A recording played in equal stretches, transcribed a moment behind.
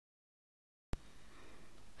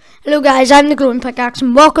Hello guys, I'm the Glowing Pickaxe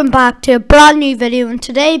and welcome back to a brand new video, and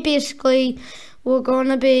today basically we're going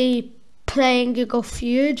to be playing Google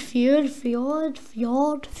Feud. Yeah,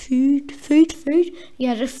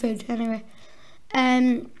 just food anyway.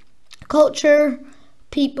 Culture,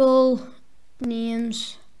 people,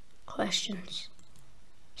 names, questions.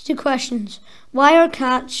 Let's do questions. Why are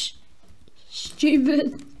cats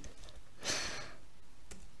stupid?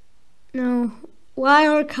 No. Why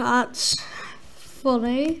are cats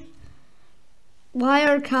funny? Why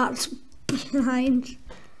are cats blind?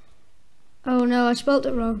 Oh no, I spelled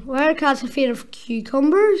it wrong. Why are cats afraid of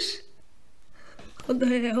cucumbers? What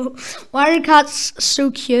the hell? Why are cats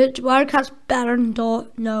so cute? Why are cats better than dogs?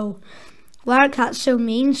 No. Why are cats so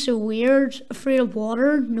mean, so weird, afraid of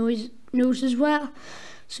water, noses wet,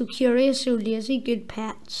 so curious, so lazy, good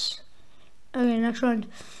pets? Okay, next round.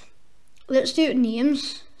 Let's do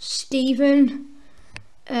names. Stephen,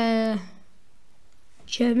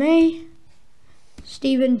 Jimmy,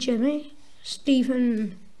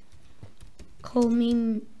 Stephen, call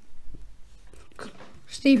me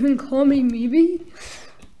maybe.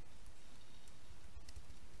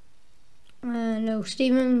 No,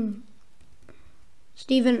 Stephen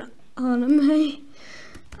anime.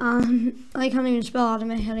 I can't even spell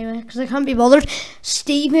anime anyway because I can't be bothered.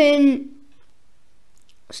 Stephen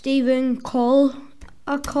call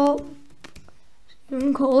a cop.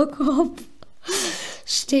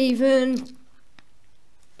 Stephen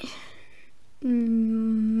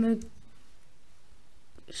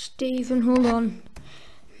hold on.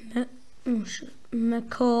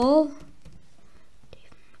 McCall.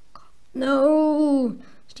 No.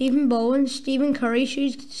 Stephen Bowen, Stephen Curry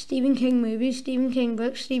shoes, Stephen King movies, Stephen King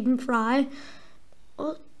books, Stephen Fry.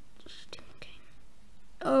 What? Stephen King.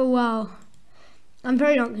 Oh wow. I'm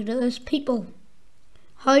very not good at this. People.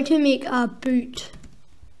 How to make a boot.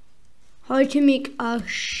 How to make a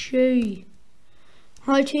shoe.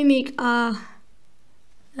 How to make a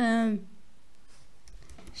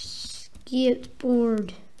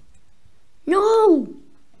skateboard. No!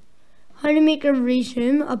 How to make a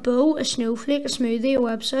resume, a bow, a snowflake, a smoothie, a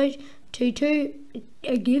website, tutu,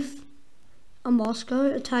 a GIF, a Moscow,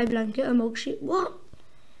 a tie blanket, a milkshake. What?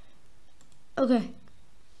 Okay.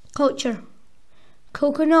 Culture.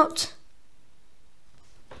 Coconut.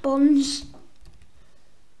 Buns.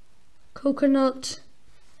 Coconut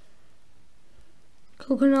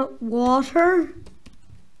water.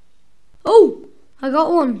 Oh, I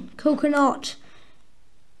got one. Coconut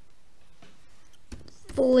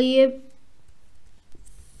flavor.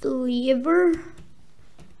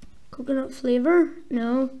 Coconut flavor?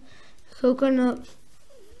 No. Coconut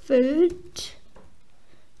food.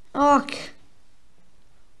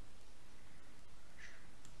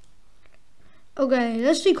 Okay,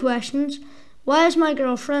 let's do questions. Why is my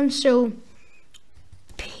girlfriend so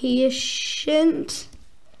patient?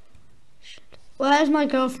 Why is my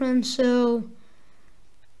girlfriend so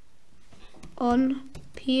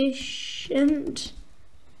unpatient?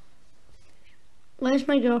 Why is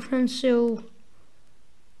my girlfriend so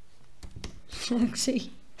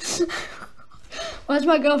sexy? Why is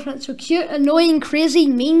my girlfriend so cute, annoying, crazy,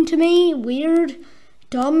 mean to me, weird,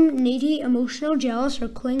 dumb, needy, emotional, jealous, or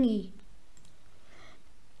clingy?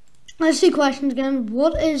 Let's see questions again.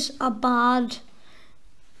 What is a bad...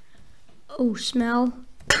 Oh, smell.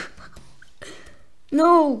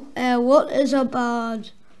 No, what is a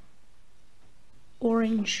bad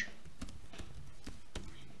orange?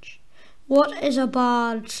 What is a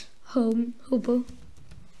bad hobo?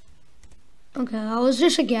 Okay, that was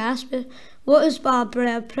just a guess, but what is bad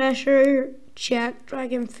blood pressure? Check,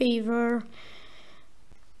 dragon fever.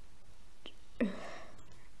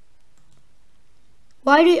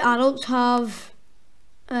 Why do adults have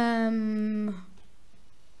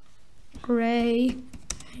grey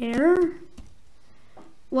hair?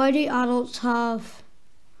 Why do adults have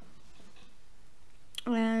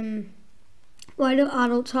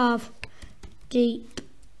deep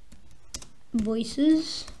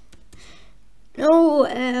voices?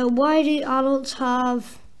 No, why do adults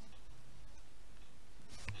have,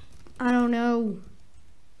 I don't know,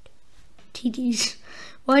 TTs?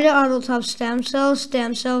 Why do adults have stem cells,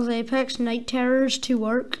 apex, night terrors, to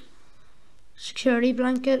work, security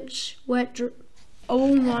blankets,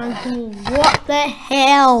 oh my god, what the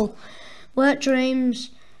hell? Wet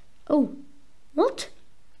dreams. Oh, what?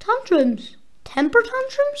 Tantrums? Temper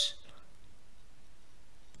tantrums?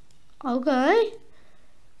 Okay.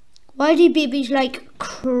 Why do babies like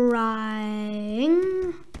crying?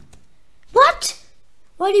 What?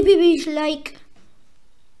 Why do babies like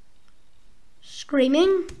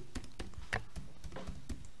screaming?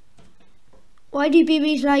 Why do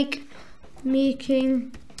babies like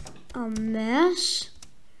making a mess.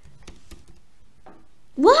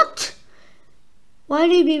 What? Why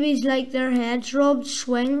do babies like their heads rubbed?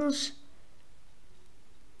 Swings.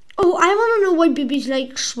 Oh, I want to know why babies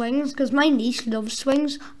like swings, because my niece loves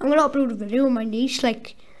swings. I'm going to upload a video of my niece,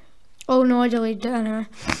 like, oh no, I deleted it anyway.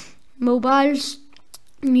 Mobiles,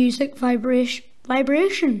 music,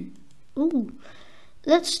 vibration. Ooh.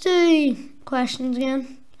 Let's do questions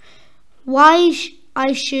again. Why should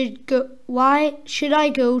I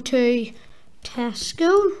go to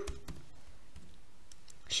Tesco?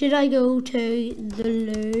 Should I go to the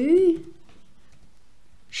loo?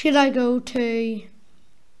 Should I go to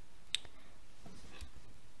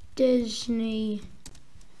Disneyland?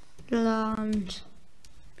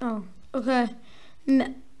 Oh, okay.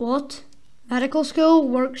 What? Medical school,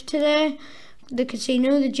 work today, the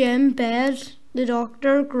casino, the gym, bed, the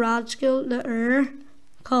doctor, grad school, the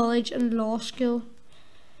college and law school.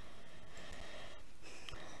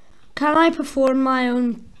 Can I perform my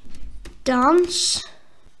own dance?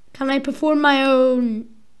 Can I perform my own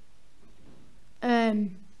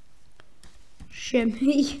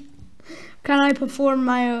shimmy? Can I perform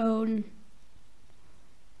my own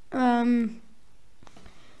can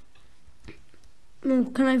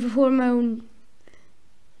I perform my own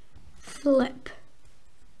flip?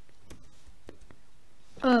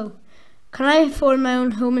 Oh, can I perform my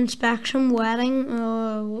own home inspection, wedding?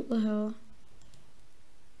 Oh, what the hell?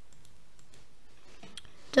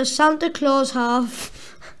 Does Santa Claus have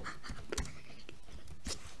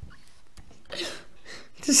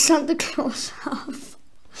Does Santa Claus have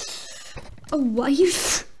a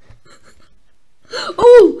wife?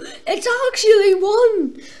 Oh, it's actually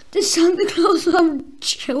one. Does Santa Claus have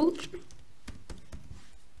children?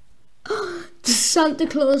 Does Santa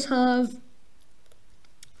Claus have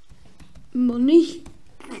money?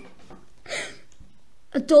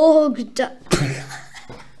 A dog.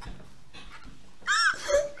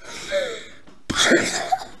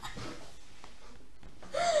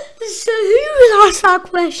 So who asked that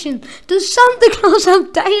question? Does Santa Claus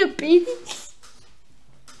have diabetes?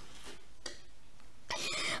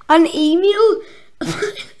 An email?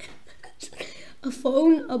 A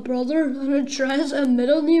phone, a brother, an address, a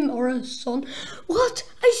middle name, or a son? What?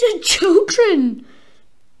 I said children.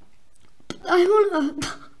 I want to...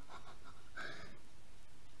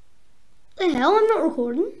 The hell? I'm not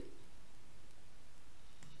recording.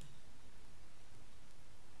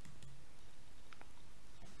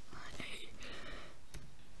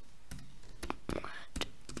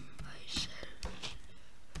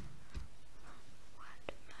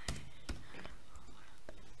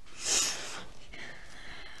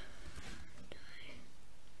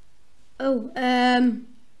 Oh, am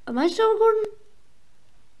I still recording?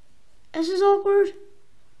 This is awkward.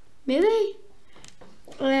 Maybe.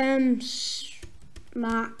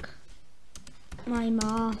 Smack my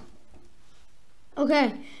ma.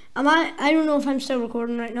 Okay, I don't know if I'm still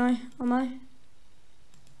recording right now, am I?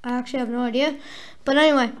 I actually have no idea. But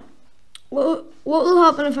anyway, what will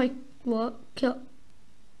happen if I,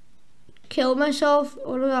 kill myself?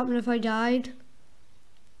 What will happen if I died?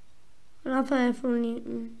 What happened if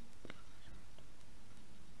only...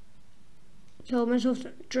 Killed myself,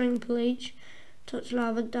 drink bleach, touch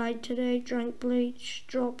lava, died today, drank bleach,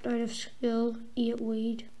 dropped out of school, eat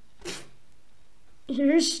weed.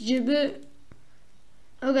 You're stupid.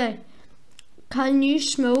 Okay, can you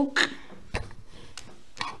smoke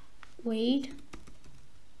weed?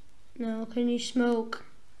 No, can you smoke?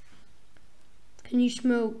 Can you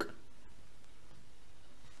smoke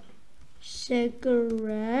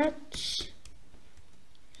cigarettes?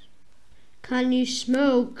 Can you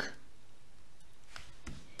smoke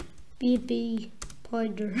BB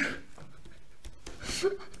powder?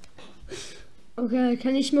 Okay,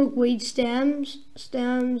 can you smoke weed stems?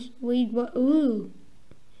 Weed what? Ooh.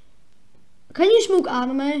 Can you smoke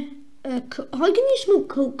anime? How can you smoke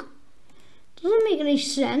coke? Doesn't make any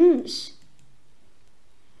sense.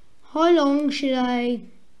 How long should I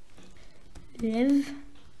live?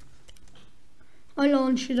 How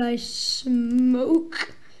long should I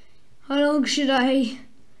smoke? How long should I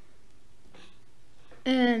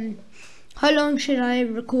how long should I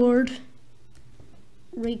record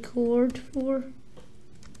for?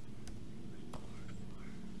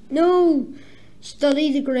 No!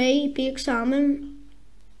 Study degree, bake salmon,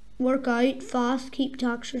 work out, fast, keep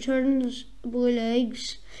tax returns, boil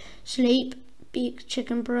eggs, sleep, bake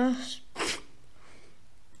chicken breast.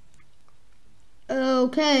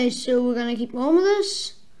 Okay, so we're gonna keep on with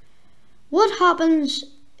this. What happens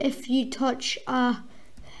if you touch a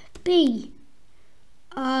bee?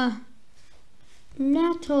 A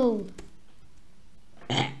nettle.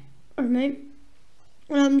 Or maybe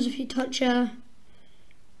What happens if you touch a...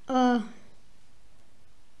 what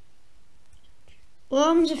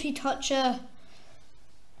happens if you touch a...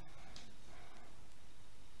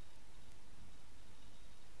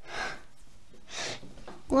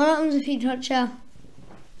 What happens if you touch a...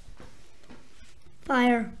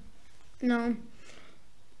 fire? No.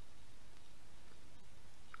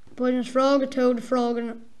 Poisonous frog, a toad, a frog, and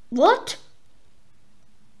a... What?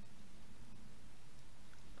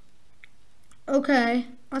 Okay,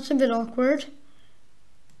 that's a bit awkward.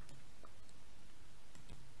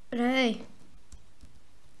 But hey.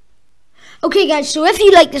 Okay guys, so if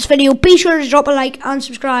you like this video, be sure to drop a like and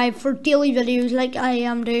subscribe for daily videos like I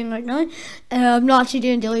am doing right now. I'm not actually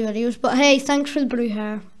doing daily videos, but hey, thanks for the blue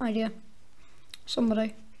hair idea.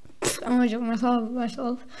 Somebody. I'm only joking, I thought of it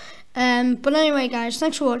myself. But anyway guys,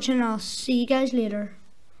 thanks for watching, I'll see you guys later.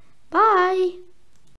 Bye!